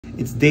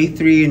It's day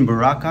 3 in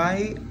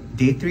Boracay.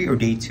 Day 3 or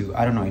day 2?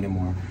 I don't know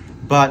anymore.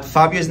 But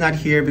Fabio is not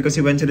here because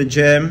he went to the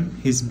gym.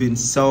 He's been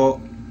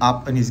so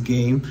up on his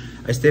game.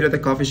 I stayed at the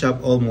coffee shop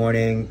all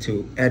morning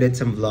to edit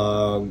some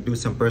vlog, do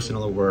some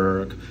personal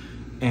work.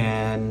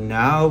 And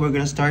now we're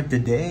gonna start the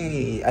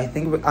day. I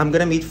think I'm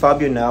gonna meet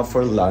Fabio now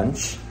for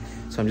lunch.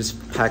 So I'm just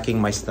packing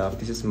my stuff.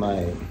 This is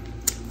my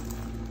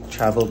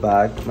travel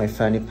bag, my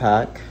fanny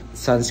pack,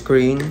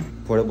 sunscreen,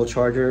 portable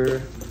charger,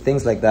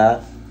 things like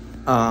that.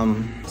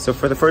 So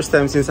for the first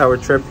time since our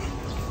trip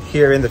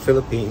here in the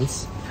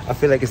Philippines, I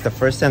feel like it's the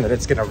first time that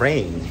it's gonna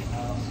rain.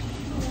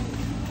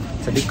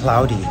 It's a bit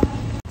cloudy,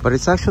 but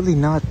it's actually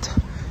not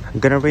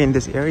gonna rain in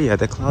this area.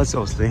 The clouds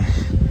mostly.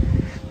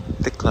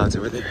 The clouds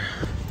over there.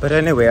 But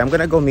anyway, I'm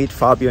gonna go meet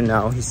Fabio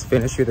now. He's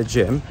finished with the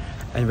gym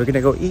and we're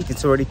gonna go eat.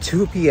 It's already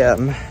 2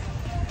 p.m.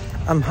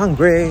 I'm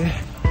hungry.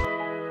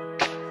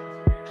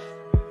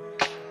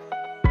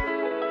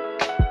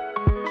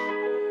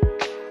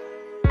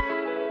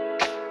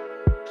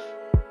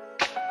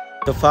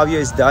 So Fabio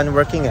is done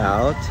working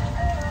out.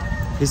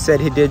 He said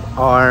he did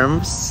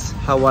arms.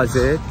 How was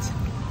it?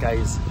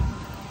 Guys,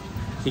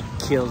 he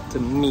killed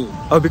me.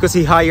 Oh, because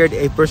he hired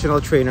a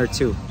personal trainer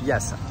too.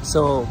 Yes.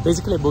 So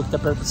basically I booked a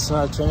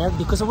personal trainer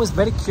because I was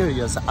very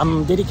curious.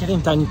 I'm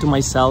dedicating time to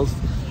myself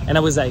and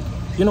I was like,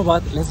 you know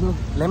what,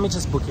 let me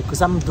just book it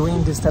because I'm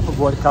doing this type of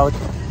workout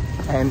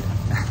and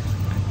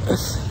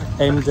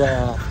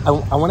I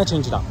want to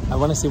change it up. I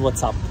want to see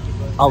what's up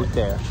out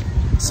there.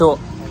 So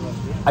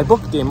I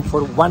booked him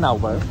for 1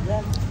 hour,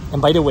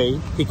 and by the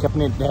way, he kept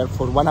me there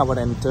for 1 hour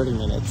and 30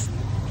 minutes.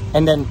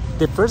 And then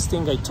the first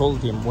thing I told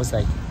him was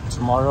like,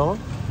 tomorrow,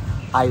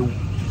 I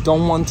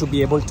don't want to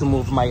be able to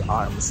move my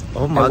arms.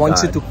 Oh my I want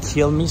God. you to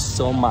kill me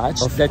so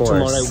much that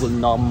tomorrow I will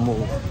not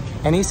move.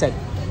 And he said,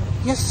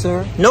 yes,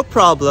 sir. No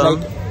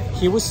problem. Like,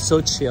 he was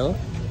so chill,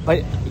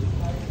 but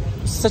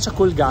such a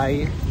cool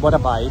guy. What a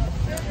vibe.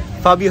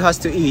 Fabio has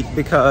to eat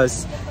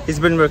because he's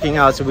been working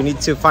out, so we need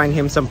to find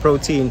him some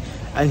protein.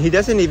 And he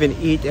doesn't even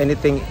eat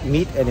anything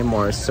meat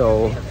anymore,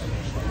 so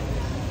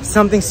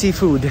something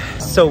seafood.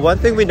 So one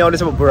thing we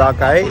noticed about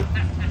Boracay,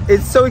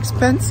 it's so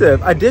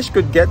expensive. A dish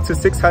could get to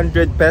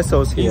 600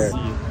 pesos here.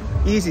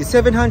 Easy,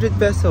 700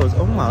 pesos.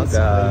 Oh my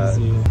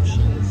God.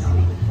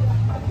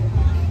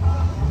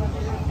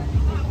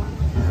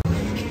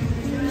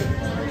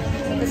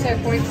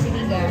 Pork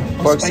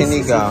sinigang. Pork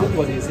sinigang.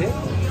 What is it?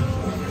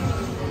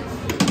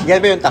 Yan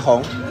ba yung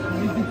tahong?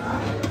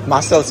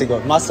 Mussels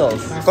siguro.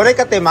 Mussels. Correct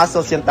ka te,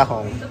 mussels yung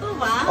tahong. Totoo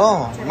ba?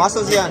 Oh,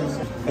 mussels yan.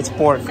 It's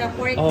pork. Sa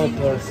pork. Oh,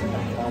 pork.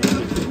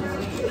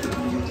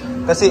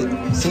 Kasi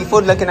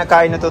seafood lang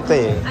kinakain na to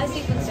te.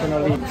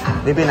 Seafood.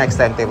 Maybe next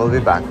time they will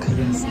be back.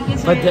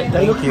 But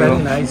that looks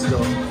very nice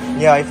though.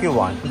 Yeah, if you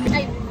want.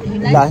 Ay, you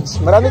like? Lunch.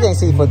 Marami tayong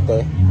seafood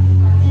te.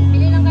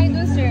 Pili lang kayo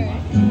doon, sir.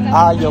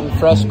 Yung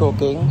fresh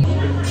cooking.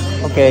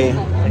 Okay.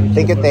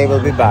 Thank you, Tay.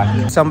 We'll be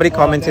back. Somebody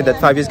commented that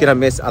Fabio's gonna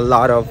miss a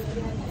lot of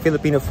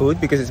Filipino food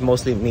because it's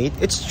mostly meat.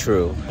 It's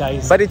true.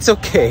 Guys, but it's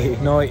okay.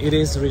 No, it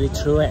is really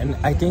true. And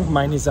I think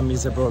mine is a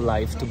miserable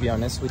life, to be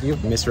honest with you.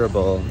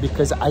 Miserable.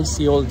 Because I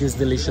see all this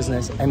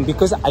deliciousness. And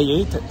because I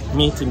ate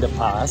meat in the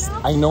past,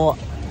 I know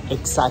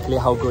exactly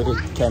how good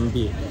it can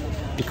be.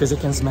 Because I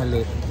can smell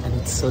it. And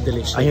it's so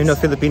delicious. And you know,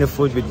 Filipino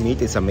food with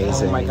meat is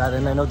amazing. Oh my God,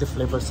 and I know the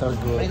flavors are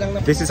good.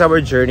 This is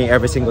our journey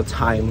every single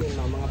time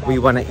we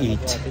want to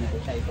eat.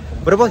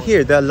 What about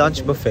here, the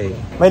lunch buffet?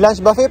 May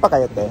lunch buffet pa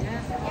kayo, te?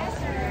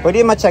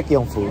 Pwede ma-check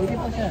yung food.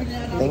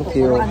 Thank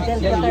you.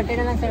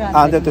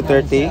 Under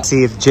 230.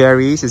 See if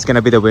Jerry's is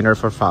gonna be the winner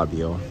for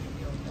Fabio.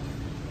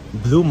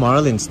 Blue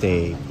marlin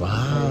steak.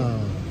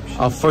 Wow.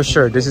 Oh, for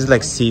sure. This is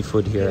like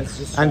seafood here.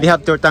 And they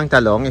have tortang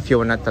talong if you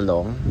want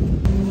talong.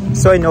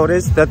 So I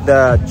noticed that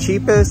the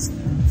cheapest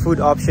food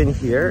option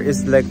here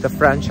is like the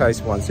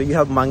franchise one. So you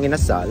have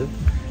manginasal,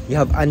 you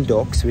have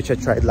andoks, which I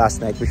tried last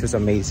night, which was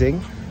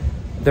amazing.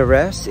 The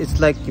rest, it's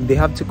like they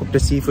have to cook the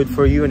seafood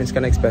for you and it's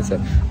kind of expensive.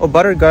 Oh,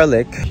 butter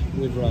garlic.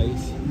 With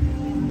rice.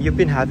 You've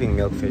been having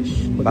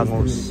milkfish.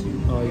 Bangus.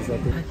 Oh, is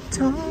that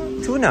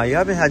it? Tuna. You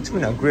haven't had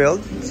tuna. Grilled,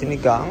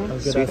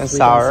 sinigang, sweet and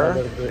sour.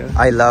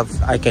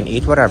 I can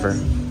eat whatever.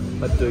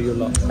 But do you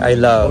love? I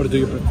love. Or do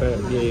you prefer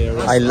the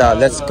restaurant? I love.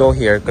 Let's go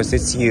here because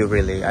it's you,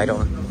 really. I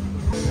don't.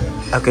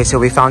 Okay, so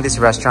we found this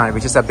restaurant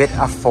which is a bit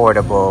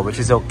affordable, which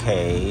is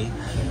okay.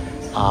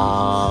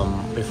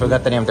 We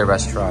forgot the name of the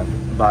restaurant,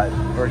 but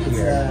we're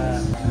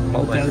here.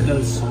 Hotel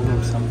del Sol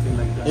or something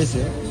like that. Is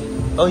it?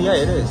 Oh yeah,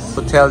 it is.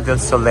 Hotel del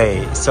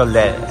Soleil.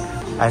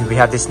 And we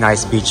have this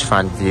nice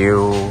beachfront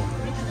view,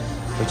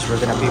 which we're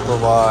gonna people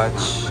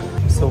watch.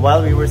 So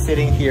while we were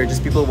sitting here,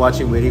 just people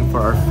watching, waiting for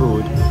our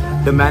food,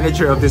 the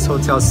manager of this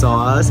hotel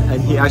saw us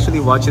and he actually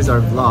watches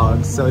our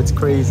vlogs, so it's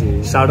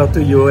crazy. Shout out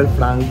to you, El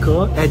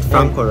Franco. Ed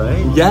Franco,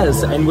 right?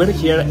 Yes, and we're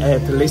here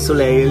at Le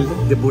Soleil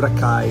de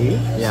Boracay.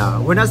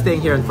 Yeah, we're not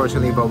staying here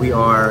unfortunately, but we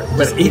are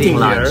just eating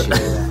lunch.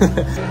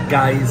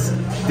 Guys,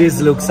 this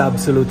looks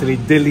absolutely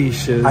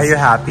delicious. Are you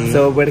happy?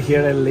 So we're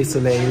here at Le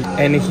Soleil,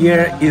 and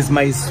here is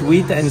my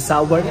sweet and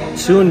sour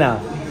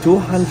tuna.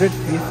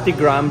 250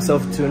 grams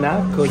of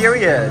tuna.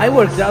 Period. I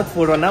worked out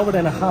for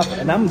 1.5 hours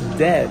and I'm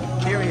dead.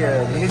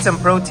 Period. You need some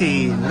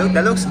protein. Look,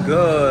 that looks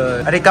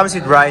good. And it comes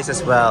with rice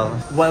as well.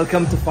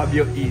 Welcome to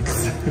Fabio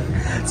Eats.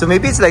 So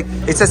maybe it's like,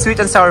 it's a sweet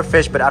and sour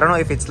fish, but I don't know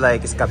if it's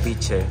like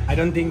escapiche. I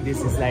don't think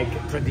this is like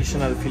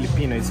traditional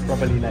Filipino. It's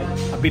probably like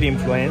a bit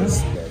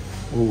influenced.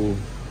 Ooh,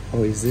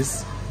 oh, is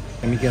this?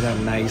 Let me get a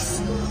nice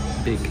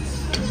big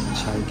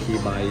chunky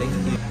bite.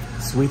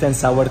 Sweet and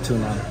sour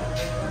tuna.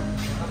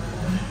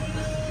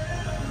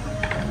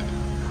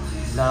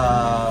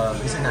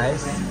 Love. Is it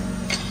nice?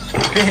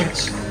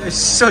 Bitch, it's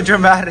so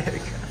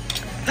dramatic.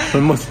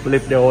 Almost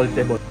flip the whole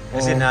table.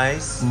 Is it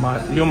nice?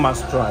 You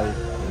must try.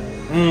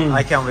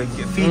 I can't wait.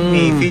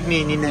 Feed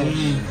me, Nina.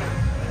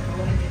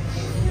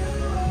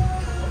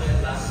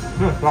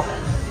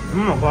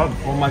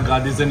 Oh my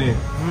god, isn't it?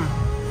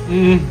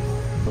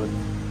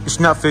 It's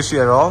not fishy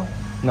at all.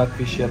 Not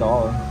fishy at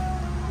all.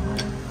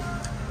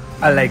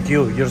 I like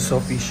you. You're so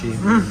fishy.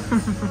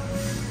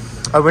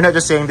 We're not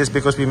just saying this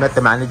because we met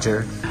the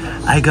manager.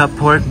 I got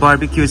pork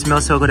barbecue. It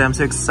smells so good. I'm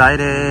so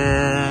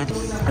excited.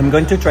 I'm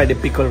going to try the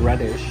pickled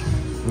radish.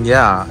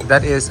 Yeah,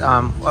 that is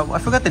I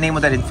forgot the name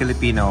of that in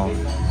Filipino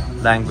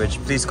language.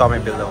 Please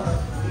comment below.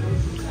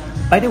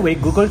 By the way,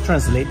 Google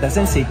Translate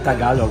doesn't say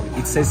Tagalog.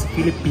 It says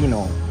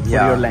Filipino for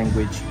your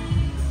language.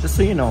 Just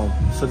so you know.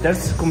 So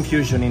there's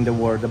confusion in the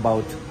word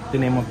about the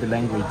name of the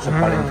language,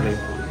 apparently.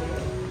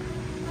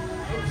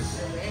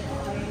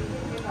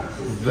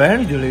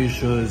 Very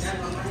delicious.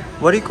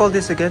 What do you call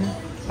this again?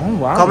 Oh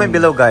wow. Comment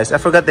below, guys. I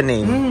forgot the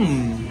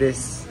name.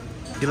 This.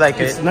 You like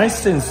It's it?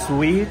 nice and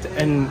sweet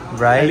and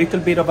Right? a little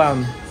bit of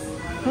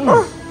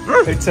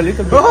it's a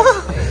little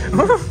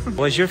bit.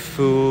 Was your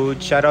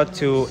food? Shout out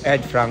to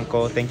Ed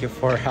Franco. Thank you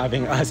for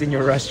having us in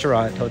your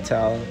restaurant,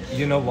 hotel.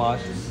 You know what?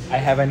 I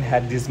haven't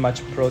had this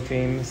much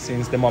protein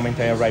since the moment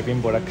I arrived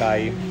in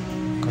Boracay.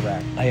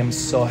 Correct. I am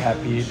so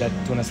happy. That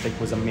tuna steak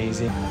was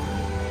amazing.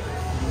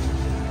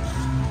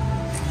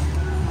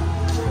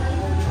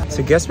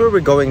 So guess where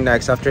we're going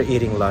next after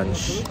eating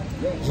lunch?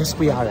 Yes,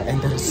 we are,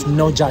 and there is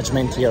no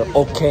judgment here,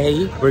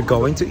 okay? We're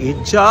going to eat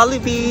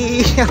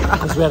Jollibee.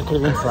 Because we are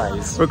craving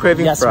fries. We're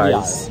craving yes,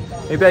 fries.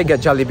 Maybe I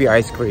get Jollibee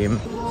ice cream.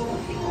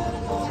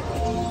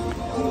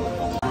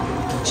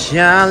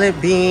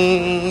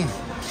 Jollibee.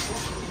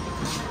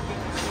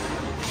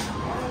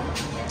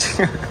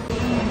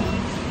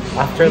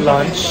 After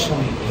lunch,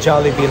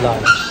 Jollibee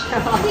lunch.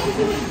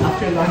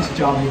 After lunch,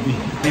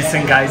 Jollibee.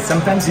 Listen, guys,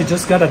 sometimes you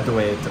just gotta do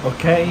it,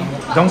 okay?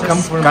 Don't come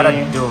for Gotta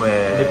me. do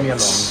it. Leave me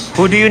alone.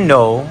 Who do you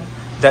know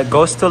that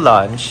goes to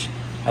lunch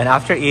and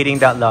after eating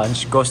that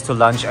lunch goes to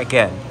lunch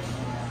again?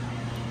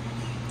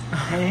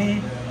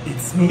 Hey,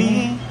 it's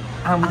me.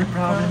 The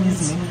problem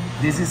is me.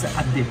 This is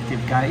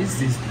addictive, guys.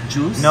 This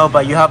juice. No,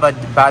 but you have a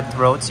bad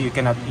throat, so you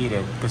cannot eat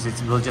it because it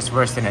will just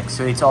worsen it.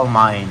 So it's all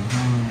mine.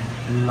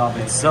 Love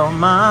it. It's all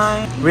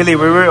mine. Really,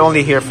 we were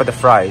only here for the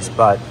fries,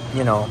 but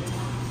you know,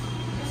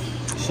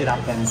 Shit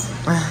happens.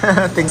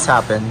 things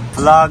happen.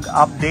 Vlog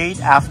update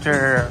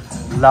after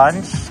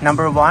lunch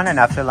number 1 and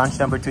after lunch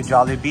number 2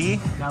 Jollibee.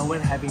 Now we're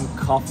having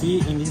coffee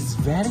in this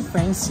very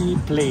fancy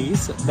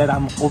place that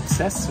I'm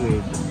obsessed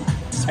with.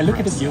 And look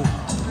at the view.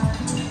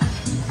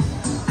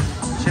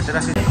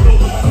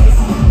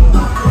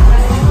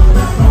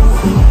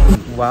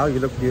 Wow, you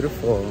look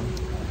beautiful.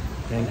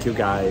 Thank you,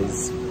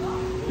 guys.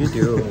 You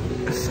do.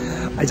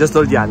 I just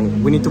told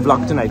Yani, we need to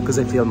vlog tonight because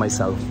I feel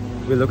myself.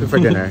 We're looking for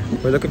dinner.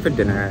 We're looking for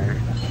dinner.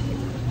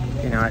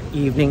 In our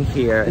evening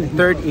here,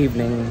 third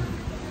evening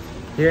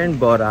here in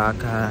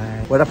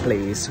Boracay. What a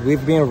place.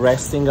 We've been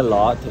resting a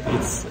lot.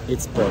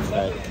 It's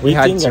perfect. We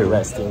had Eating to. and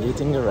resting.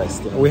 Eating and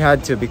resting. We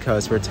had to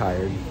because we're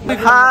tired. Look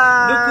who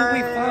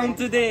we found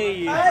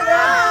today.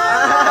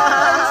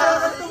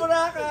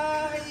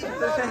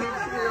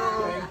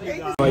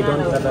 I don't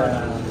have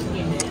a...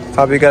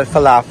 Fabio got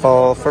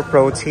falafel for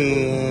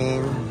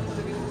protein.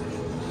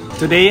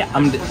 Today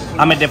I'm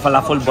at the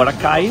Falafel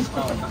Boracay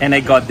and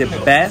I got the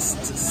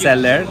best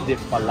seller, the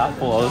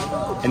falafel,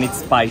 and it's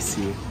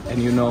spicy.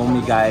 And you know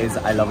me, guys,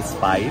 I love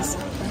spice.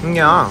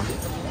 Yeah.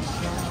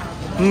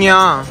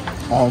 Yeah.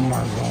 Oh my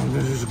god,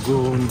 this is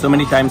good. So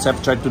many times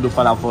I've tried to do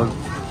falafel.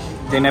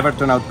 They never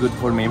turn out good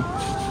for me.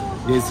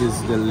 This is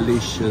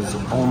delicious.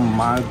 Oh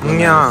my god.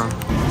 Yeah.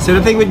 So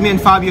the thing with me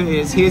and Fabio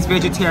is he is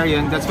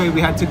vegetarian. That's why we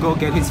had to go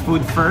get his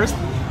food first.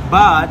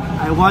 But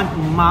I want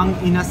mang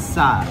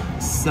inasal.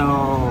 So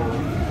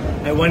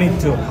I wanted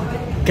to.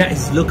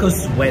 Guys, look how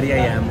sweaty I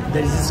am.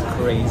 This is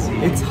crazy.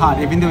 it's hot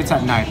even though it's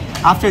at night.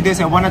 After this,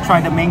 I want to try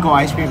the mango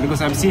ice cream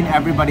because I've seen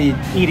everybody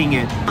eating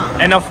it.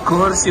 And of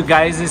course, you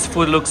guys, this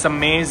food looks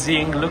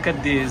amazing. Look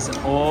at this.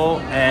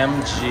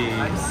 OMG.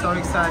 I'm so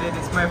excited.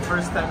 It's my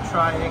first time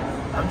trying.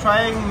 I'm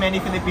trying many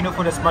Filipino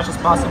food as much as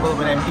possible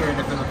when I'm here in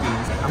the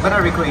Philippines. I'm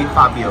gonna recreate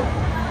Fabio.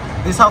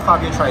 This is how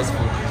Fabio tries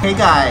food. Hey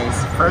guys,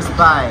 first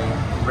bite.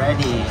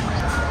 Ready.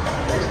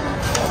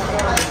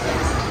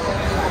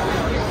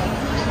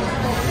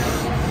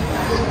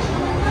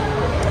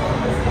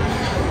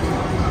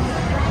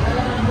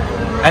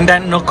 And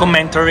then no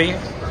commentary.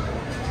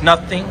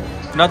 Nothing.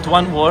 Not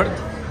one word.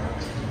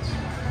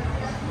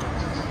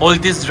 All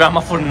this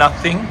drama for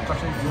nothing.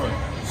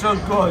 So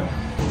good.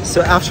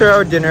 So after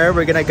our dinner,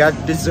 we're gonna get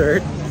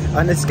dessert,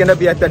 and it's gonna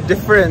be at a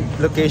different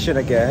location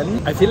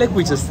again. I feel like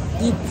we just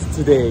eat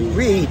today.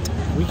 We eat,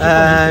 We keep on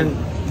and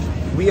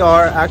we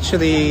are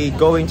actually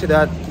going to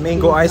that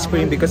mango ice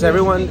cream because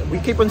we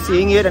keep on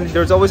seeing it, and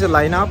there's always a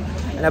lineup,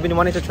 and I've been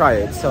wanting to try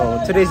it. So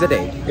today's the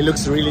day. It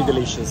looks really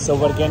delicious. So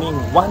we're getting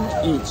one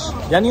each.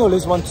 Yani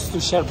always wants to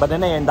share, but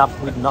then I end up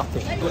with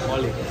nothing.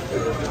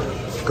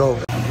 Go.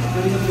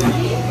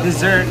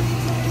 Dessert.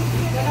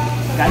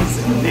 Guys,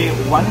 the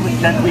one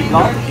that we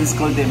got is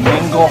called the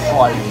mango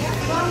holly.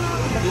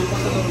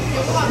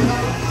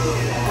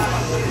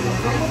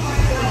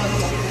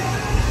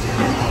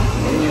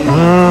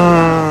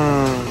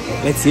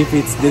 Let's see if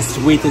it's the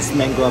sweetest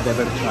mango I've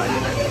ever tried.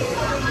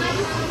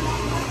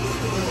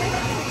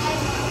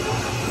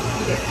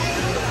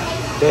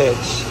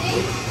 Bitch.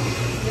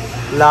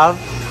 Love.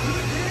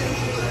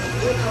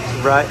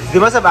 Right. They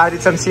must have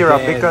added some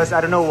syrup Yes. because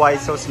I don't know why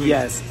it's so sweet.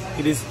 Yes,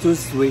 it is too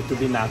sweet to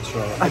be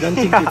natural. I don't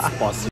think it's possible.